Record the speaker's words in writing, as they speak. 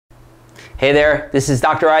Hey there, this is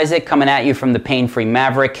Dr. Isaac coming at you from the PainFree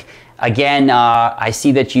Maverick. Again, I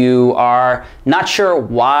see that you are not sure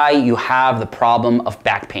why you have the problem of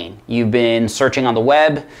back pain. You've been searching on the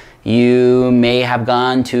web. You may have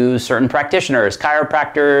gone to certain practitioners,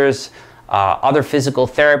 chiropractors, other physical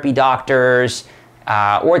therapy doctors,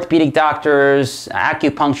 orthopedic doctors,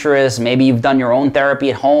 acupuncturists. Maybe you've done your own therapy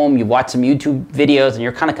at home. You've watched some YouTube videos and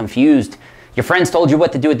you're kind of confused. Your friends told you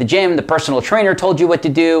what to do at the gym. The personal trainer told you what to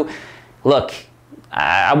do. Look,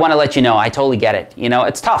 I want to let you know, I totally get it. You know,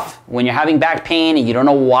 it's tough. When you're having back pain and you don't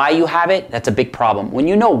know why you have it, that's a big problem. When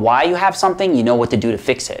you know why you have something, you know what to do to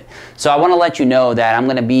fix it. So I want to let you know that I'm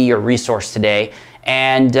going to be your resource today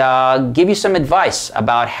and give you some advice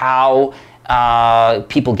about how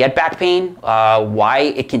people get back pain,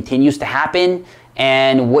 why it continues to happen,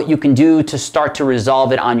 and what you can do to start to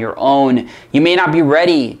resolve it on your own. You may not be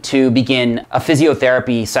ready to begin a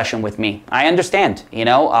physiotherapy session with me. I understand, you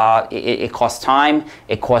know, it costs time,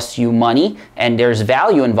 it costs you money, and there's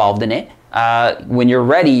value involved in it. When you're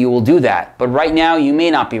ready, you will do that. But right now, you may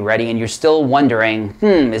not be ready and you're still wondering,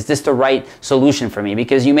 is this the right solution for me?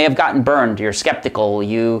 Because you may have gotten burned, you're skeptical,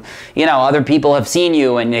 you know, other people have seen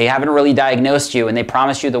you and they haven't really diagnosed you and they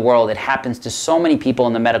promise you the world. It happens to so many people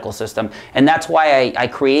in the medical system. And that's why I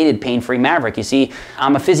created PainFree Maverick. You see,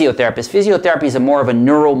 I'm a physiotherapist. Physiotherapy is more of a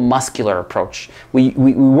neuromuscular approach. We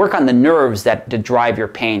work on the nerves that drive your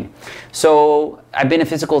pain. So I've been a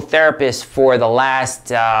physical therapist for the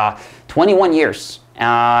last 21 years.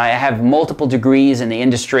 I have multiple degrees in the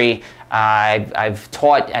industry. I've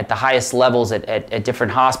taught at the highest levels at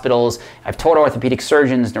different hospitals. I've taught orthopedic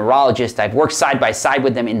surgeons, neurologists. I've worked side by side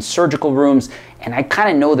with them in surgical rooms, and I kind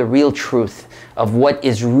of know the real truth of what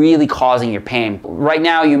is really causing your pain. Right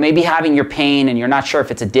now, you may be having your pain and you're not sure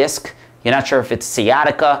if it's a disc. You're not sure if it's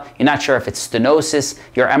sciatica, you're not sure if it's stenosis,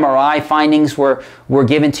 your MRI findings were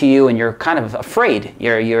given to you and you're kind of afraid,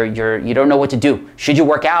 you don't know what to do. Should you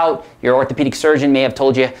work out? Your orthopedic surgeon may have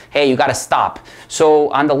told you, hey, you gotta stop.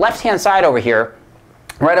 So on the left-hand side over here,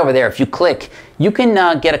 right over there, if you click, you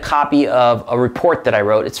can get a copy of a report that I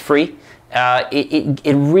wrote. It's free.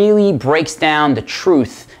 It really breaks down the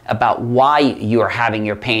truth about why you are having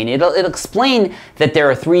your pain. It'll explain that there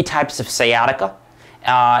are 3 types of sciatica.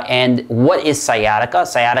 And what is sciatica?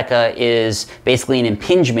 Sciatica is basically an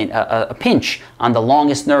impingement, a pinch on the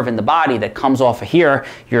longest nerve in the body that comes off of here,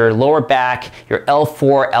 your lower back, your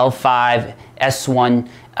L4, L5,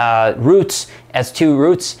 S1 roots, S2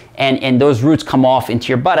 roots, and those roots come off into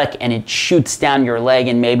your buttock and it shoots down your leg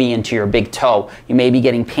and maybe into your big toe. You may be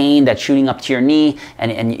getting pain that's shooting up to your knee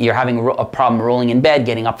and you're having a problem rolling in bed,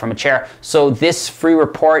 getting up from a chair. So this free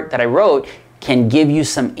report that I wrote can give you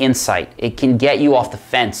some insight. It can get you off the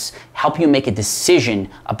fence, help you make a decision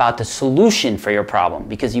about the solution for your problem,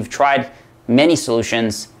 because you've tried many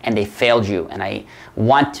solutions and they failed you, and I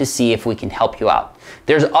want to see if we can help you out.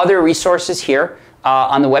 There's other resources here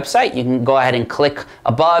on the website. You can go ahead and click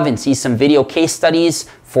above and see some video case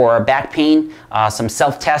studies for back pain, some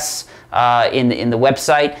self-tests in the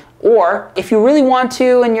website. Or if you really want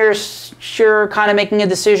to and you're kind of making a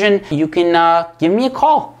decision, you can give me a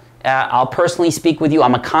call. I'll personally speak with you.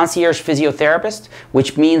 I'm a concierge physiotherapist,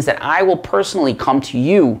 which means that I will personally come to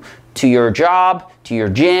you, to your job, to your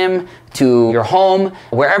gym, to your home,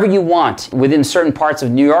 wherever you want, within certain parts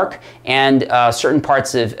of New York and certain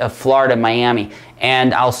parts of Florida, Miami.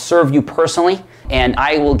 And I'll serve you personally, and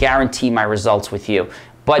I will guarantee my results with you.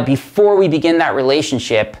 But before we begin that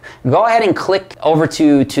relationship, go ahead and click over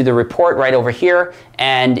to the report right over here,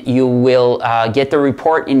 and you will get the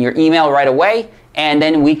report in your email right away. And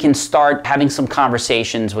then we can start having some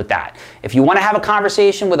conversations with that. If you want to have a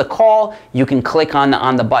conversation with a call, you can click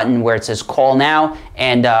on the button where it says call now,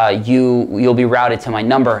 and you'll be routed to my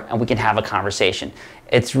number and we can have a conversation.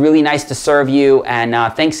 It's really nice to serve you, and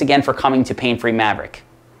thanks again for coming to PainFree Maverick.